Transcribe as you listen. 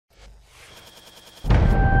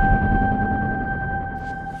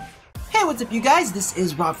what's up you guys? This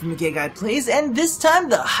is Rob from The Gay Guy Plays, and this time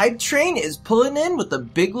the hype train is pulling in with a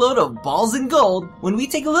big load of balls and gold when we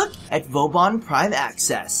take a look at Vauban Prime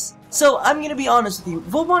Access. So I'm gonna be honest with you,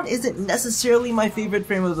 Vauban isn't necessarily my favorite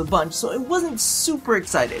frame of the bunch, so I wasn't super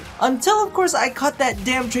excited. Until of course I caught that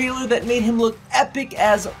damn trailer that made him look epic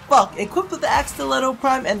as fuck, equipped with the Akstiletto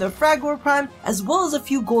Prime and the Fragor Prime, as well as a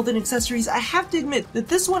few golden accessories. I have to admit that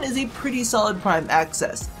this one is a pretty solid Prime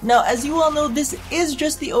Access. Now as you all know, this is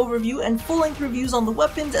just the overview, and full-length reviews on the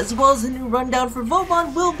weapons as well as a new rundown for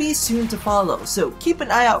Vauban will be soon to follow, so keep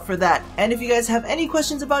an eye out for that. And if you guys have any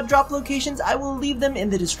questions about drop locations, I will leave them in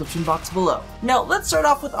the description box below. Now let's start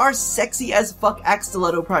off with our sexy as fuck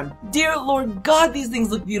Akstiletto Prime. Dear lord god, these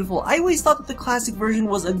things look beautiful. I always thought that the classic version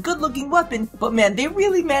was a good looking weapon, but man, they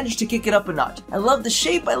really managed to kick it up a notch. I love the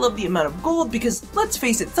shape, I love the amount of gold, because let's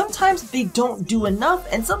face it, sometimes they don't do enough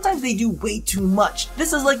and sometimes they do way too much.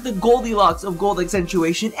 This is like the Goldilocks of gold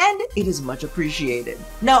accentuation, and it is much appreciated.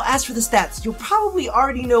 Now as for the stats, you'll probably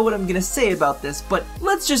already know what I'm gonna say about this, but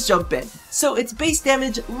let's just jump in. So its base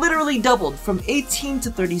damage literally doubled from 18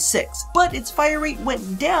 to 36, but its fire rate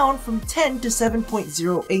went down from 10 to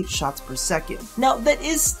 7.08 shots per second. Now that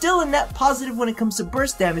is still a net positive when it comes to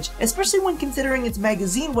burst damage, especially when considering its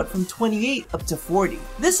magazine went from 28 up to 40.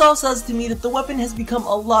 This all says to me that the weapon has become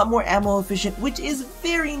a lot more ammo efficient, which is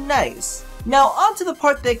very nice. Now on to the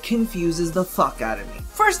part that confuses the fuck out of me.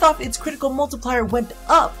 First off, its critical multiplier went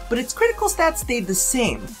up, but its critical stats stayed the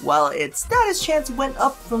same, while its status chance went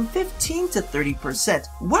up from 15 to 30%.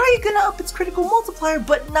 Why are you gonna up its critical multiplier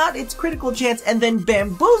but not its critical chance and then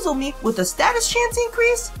bamboozle me with a status chance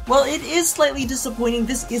increase? Well, it is slightly disappointing.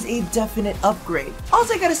 This is a definite upgrade. All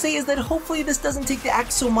I gotta say is that hopefully this doesn't take the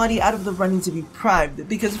Axomati out of the running to be primed,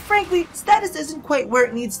 because frankly, status isn't quite where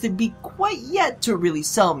it needs to be quite yet to really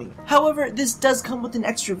sell me. However, this does come with an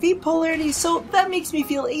extra V polarity, so that makes me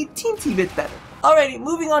feel a teensy bit better. Alrighty,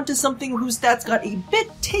 moving on to something whose stats got a bit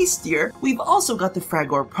tastier, we've also got the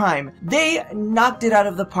Fragor Prime. They knocked it out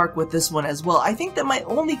of the park with this one as well. I think that my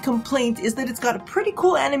only complaint is that it's got a pretty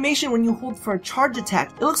cool animation when you hold for a charge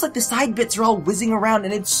attack. It looks like the side bits are all whizzing around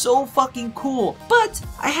and it's so fucking cool. But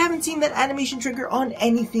I haven't seen that animation trigger on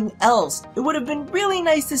anything else. It would have been really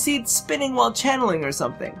nice to see it spinning while channeling or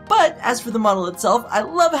something. But as for the model itself, I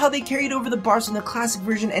love how they carried over the bars from the classic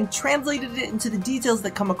version and translated it into the details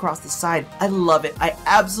that come across the side. I love it. I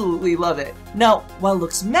absolutely love it. Now, while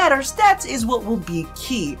looks matter, stats is what will be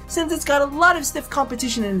key, since it's got a lot of stiff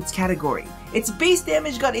competition in its category. Its base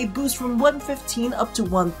damage got a boost from 115 up to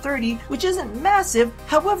 130, which isn't massive.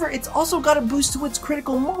 However, it's also got a boost to its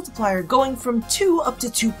critical multiplier, going from 2 up to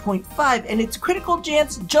 2.5, and its critical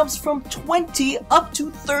chance jumps from 20 up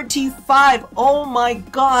to 35. Oh my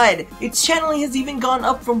god! Its channeling has even gone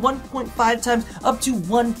up from 1.5 times up to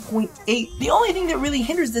 1.8. The only thing that really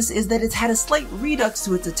hinders this is that it's had a slight redux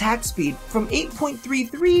to its attack speed, from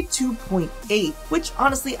 8.33 to 0.8, which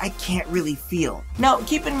honestly I can't really feel. Now,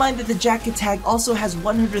 keep in mind that the jacket tag also has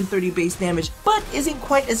 130 base damage, but isn't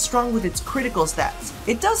quite as strong with its critical stats.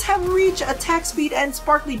 It does have reach, attack speed, and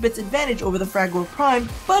sparkly bits advantage over the Fragor Prime,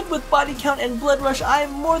 but with body count and blood rush, I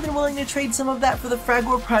am more than willing to trade some of that for the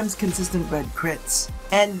Fragor Prime's consistent red crits.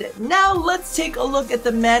 And now let's take a look at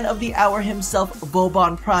the man of the hour himself,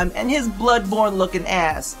 Vauban Prime, and his bloodborne looking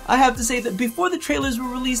ass. I have to say that before the trailers were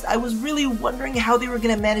released, I was really wondering how they were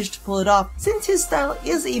gonna manage to pull it off, since his style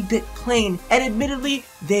is a bit plain, and admittedly,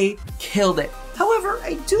 they killed it. However,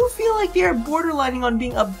 I do feel like they are borderlining on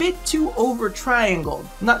being a bit too over-triangled.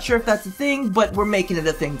 Not sure if that's a thing, but we're making it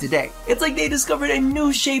a thing today. It's like they discovered a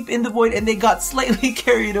new shape in the void and they got slightly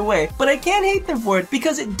carried away. But I can't hate them for it,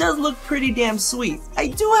 because it does look pretty damn sweet. I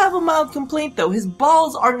do have a mild complaint though, his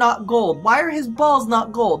balls are not gold. Why are his balls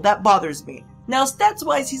not gold? That bothers me. Now stats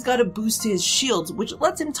wise, he's got a boost to his shields, which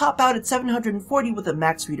lets him top out at 740 with a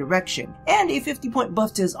max redirection, and a 50-point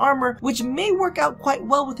buff to his armor, which may work out quite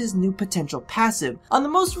well with his new potential passive. On the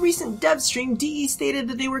most recent dev stream, DE stated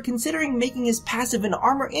that they were considering making his passive an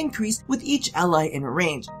armor increase with each ally in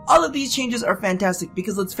range. All of these changes are fantastic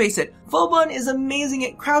because let's face it, Vauban is amazing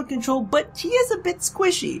at crowd control, but he is a bit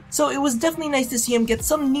squishy, so it was definitely nice to see him get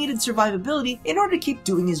some needed survivability in order to keep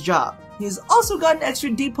doing his job. He's also got an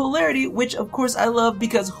extra D polarity, which of course I love,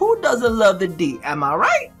 because who doesn't love the D, am I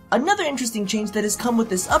right? Another interesting change that has come with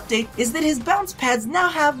this update is that his bounce pads now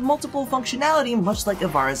have multiple functionality, much like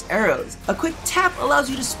Avara's arrows. A quick tap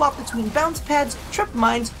allows you to swap between bounce pads, trip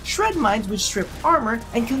mines, shred mines which strip armor,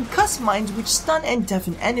 and concuss mines which stun and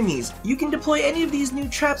deafen enemies. You can deploy any of these new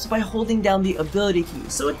traps by holding down the ability key,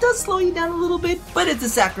 so it does slow you down a little bit, but it's a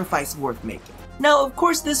sacrifice worth making. Now, of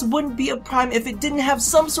course, this wouldn't be a prime if it didn't have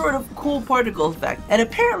some sort of cool particle effect, and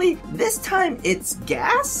apparently, this time it's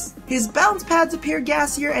gas? His bounce pads appear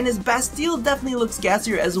gassier, and his Bastille definitely looks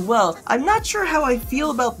gassier as well. I'm not sure how I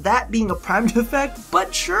feel about that being a primed effect,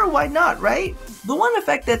 but sure, why not, right? The one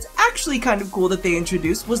effect that's actually kind of cool that they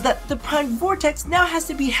introduced was that the primed vortex now has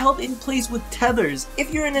to be held in place with tethers.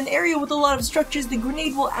 If you're in an area with a lot of structures, the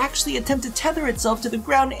grenade will actually attempt to tether itself to the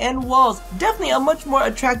ground and walls. Definitely a much more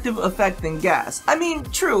attractive effect than gas. I mean,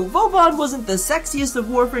 true, Vauban wasn't the sexiest of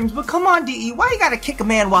Warframes, but come on DE, why you gotta kick a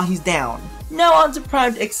man while he's down? Now on to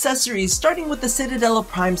primed accessories, starting with the Citadella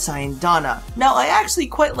Prime Syandana. Now I actually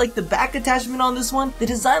quite like the back attachment on this one. The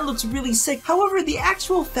design looks really sick, however the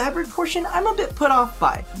actual fabric portion I'm a bit put off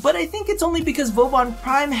by. But I think it's only because Vauban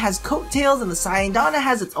Prime has coat tails and the Syandana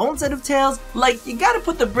has its own set of tails. Like, you gotta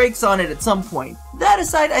put the brakes on it at some point. That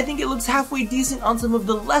aside, I think it looks halfway decent on some of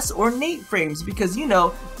the less ornate frames because, you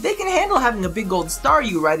know, they can handle having a big gold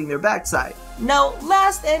Staryu riding their backside. Now,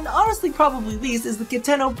 last and honestly probably least is the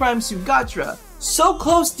Kiteno Prime Sugatra. So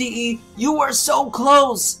close, DE! You are so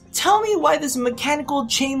close! Tell me why this mechanical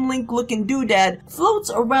chain link looking doodad floats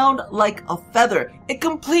around like a feather. It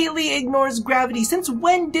completely ignores gravity. Since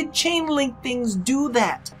when did chain link things do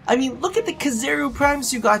that? I mean, look at the Kazeru Prime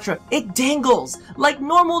Sugatra. It dangles like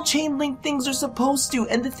normal chain link things are supposed to.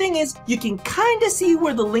 And the thing is, you can kinda see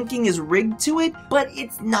where the linking is rigged to it, but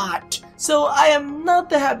it's not. So I am not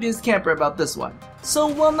the happiest camper about this one. So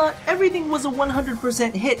while not everything was a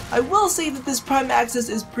 100% hit, I will say that this Prime Access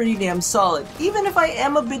is pretty damn solid, even if I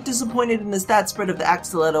am a bit disappointed in the stat spread of the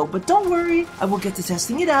Akstiletto, but don't worry, I will get to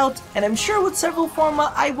testing it out, and I'm sure with several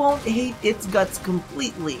forma, I won't hate its guts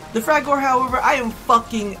completely. The Fragor, however, I am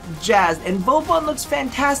fucking jazzed, and Vauban looks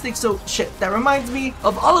fantastic, so shit, that reminds me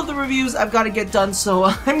of all of the reviews I've got to get done, so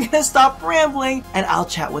I'm gonna stop rambling, and I'll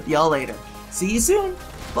chat with y'all later. See you soon,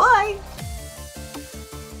 bye!